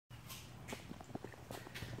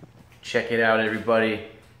Check it out, everybody,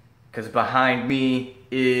 because behind me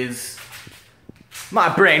is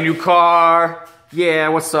my brand new car. Yeah,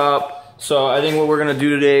 what's up? So I think what we're gonna do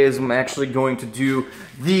today is I'm actually going to do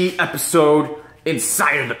the episode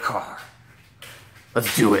inside of the car.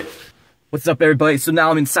 Let's do it. What's up, everybody? So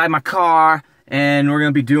now I'm inside my car and we're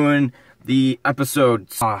gonna be doing the episode.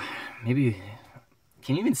 Maybe,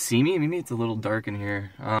 can you even see me? Maybe it's a little dark in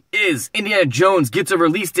here. Is Indiana Jones gets a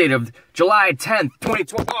release date of July 10th,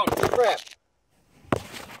 2020. Oh, crap.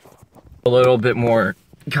 A little bit more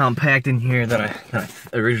compact in here than I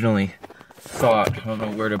originally thought. I don't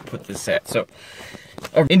know where to put this at. So,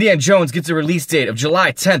 Indiana Jones gets a release date of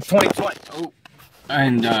July 10th, 2020. Oh,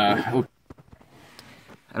 and, I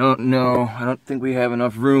don't know. I don't think we have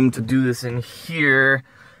enough room to do this in here.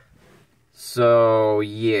 So,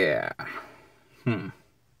 yeah.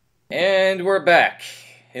 And we're back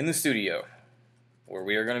in the studio, where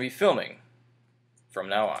we are going to be filming from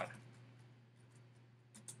now on.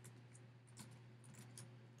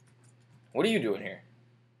 What are you doing here?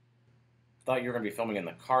 Thought you were going to be filming in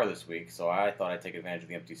the car this week, so I thought I'd take advantage of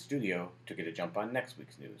the empty studio to get a jump on next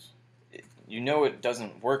week's news. You know it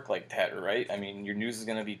doesn't work like that, right? I mean, your news is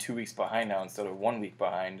going to be 2 weeks behind now instead of 1 week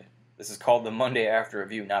behind. This is called the Monday After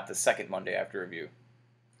Review, not the second Monday After Review.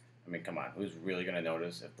 I mean, come on, who's really going to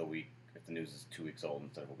notice if the news is 2 weeks old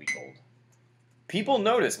instead of a week old? People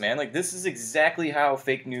notice, man. Like, this is exactly how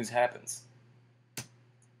fake news happens.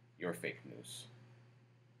 You're fake news.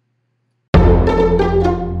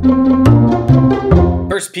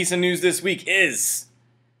 First piece of news this week is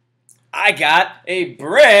I got a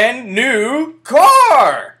brand new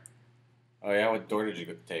car! Oh yeah, what door did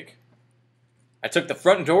you take? I took the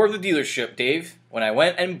front door of the dealership, Dave, when I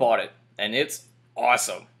went and bought it, and it's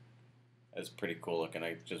awesome. That's pretty cool looking.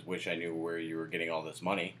 I just wish I knew where you were getting all this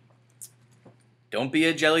money. Don't be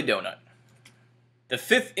a jelly donut. The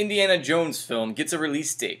 5th Indiana Jones film gets a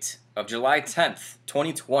release date of July 10th,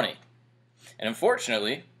 2020. And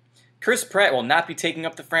unfortunately, Chris Pratt will not be taking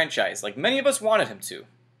up the franchise like many of us wanted him to,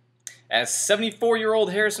 as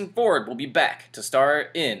 74-year-old Harrison Ford will be back to star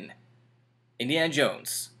in Indiana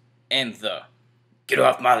Jones and the Get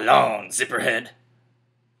Off My Lawn, Zipperhead.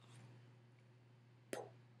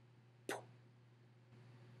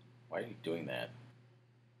 Why are you doing that?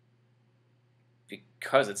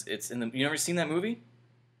 Because it's in the... You never seen that movie?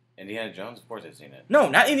 Indiana Jones? Of course I've seen it. No,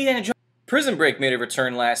 not Indiana Jones. Prison Break made a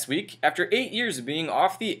return last week after 8 years of being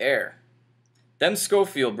off the air. Them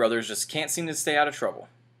Schofield brothers just can't seem to stay out of trouble.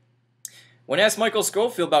 When asked Michael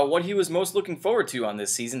Schofield about what he was most looking forward to on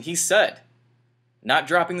this season, he said, not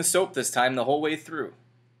dropping the soap this time the whole way through.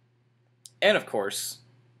 And of course,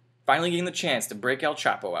 finally getting the chance to break El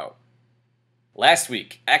Chapo out. Last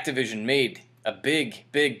week, Activision made a big,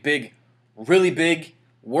 really big,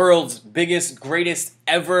 world's biggest, greatest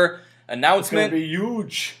ever announcement. It's gonna be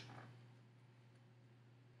huge.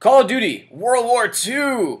 Call of Duty World War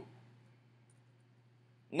II.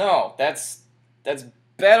 No, that's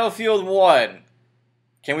Battlefield 1.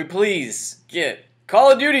 Can we please get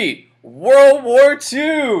Call of Duty World War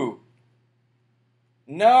II?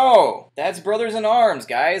 No, that's Brothers in Arms,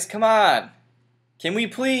 guys. Come on. Can we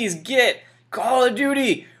please get Call of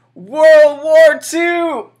Duty World War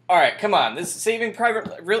II? All right, come on. This is Saving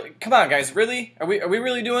Private. Really? Come on, guys. Really? Are we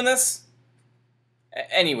really doing this?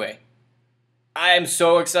 Anyway. I am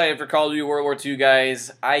so excited for Call of Duty World War II,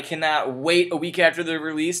 guys. I cannot wait a week after the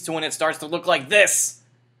release to when it starts to look like this.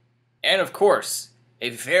 And of course,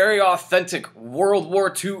 a very authentic World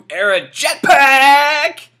War II era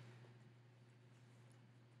jetpack!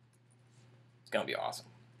 It's gonna be awesome.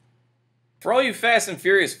 For all you Fast and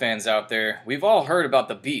Furious fans out there, we've all heard about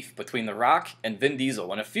the beef between The Rock and Vin Diesel,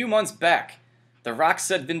 and a few months back, The Rock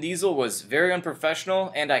said Vin Diesel was very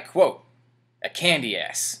unprofessional, and I quote, a candy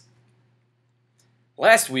ass.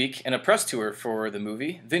 Last week, in a press tour for the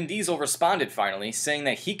movie, Vin Diesel responded finally, saying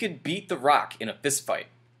that he could beat The Rock in a fistfight.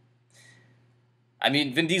 I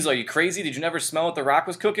mean, Vin Diesel, are you crazy? Did you never smell what The Rock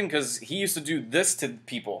was cooking? Because he used to do this to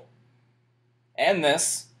people. And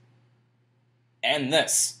this. And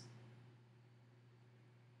this.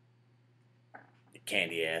 The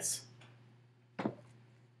candy ass.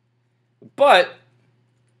 But,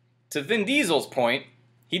 to Vin Diesel's point,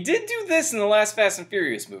 he did do this in the last Fast and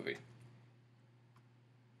Furious movie.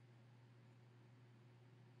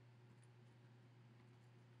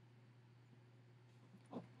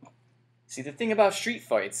 See, the thing about street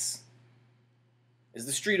fights is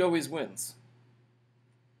the street always wins.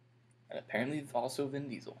 And apparently also Vin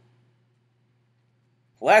Diesel.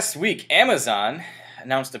 Last week, Amazon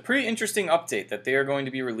announced a pretty interesting update that they are going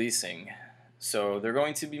to be releasing. So they're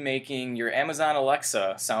going to be making your Amazon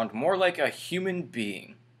Alexa sound more like a human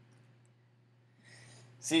being.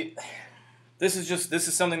 See, this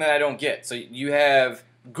is something that I don't get. So you have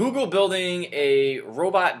Google building a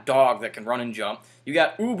robot dog that can run and jump. You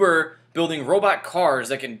got Uber building robot cars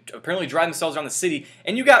that can apparently drive themselves around the city.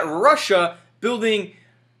 And you got Russia building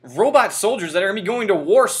robot soldiers that are going to be going to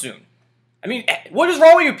war soon. I mean, what is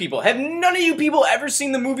wrong with you people? Have none of you people ever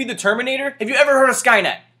seen the movie The Terminator? Have you ever heard of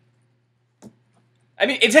Skynet? I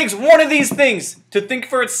mean, it takes one of these things to think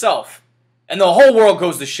for itself, and the whole world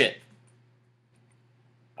goes to shit.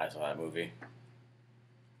 I saw that movie.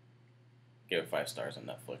 Gave it 5 stars on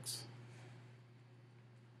Netflix.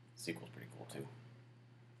 The sequel's pretty cool, too.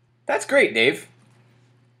 That's great, Dave.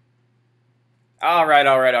 Alright,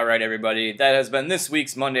 everybody. That has been this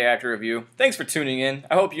week's Monday After Review. Thanks for tuning in.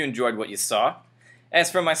 I hope you enjoyed what you saw. As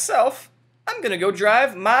for myself, I'm gonna go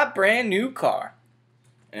drive my brand new car.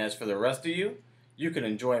 And as for the rest of you, you can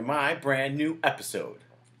enjoy my brand new episode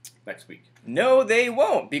next week. No, they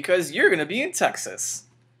won't, because you're gonna be in Texas.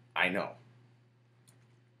 I know.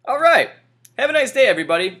 Alright. Have a nice day,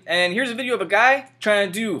 everybody. And here's a video of a guy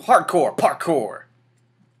trying to do hardcore parkour.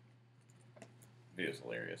 The video's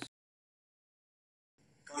hilarious.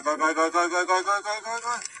 Go, go, go, go, go, go, go, go, go,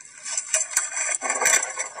 go.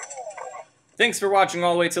 Thanks for watching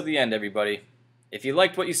all the way till the end, everybody. If you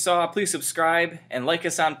liked what you saw, please subscribe and like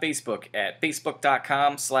us on Facebook at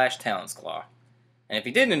facebook.com/talentsclaw. And if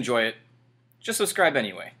you didn't enjoy it, just subscribe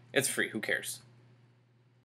anyway. It's free, who cares?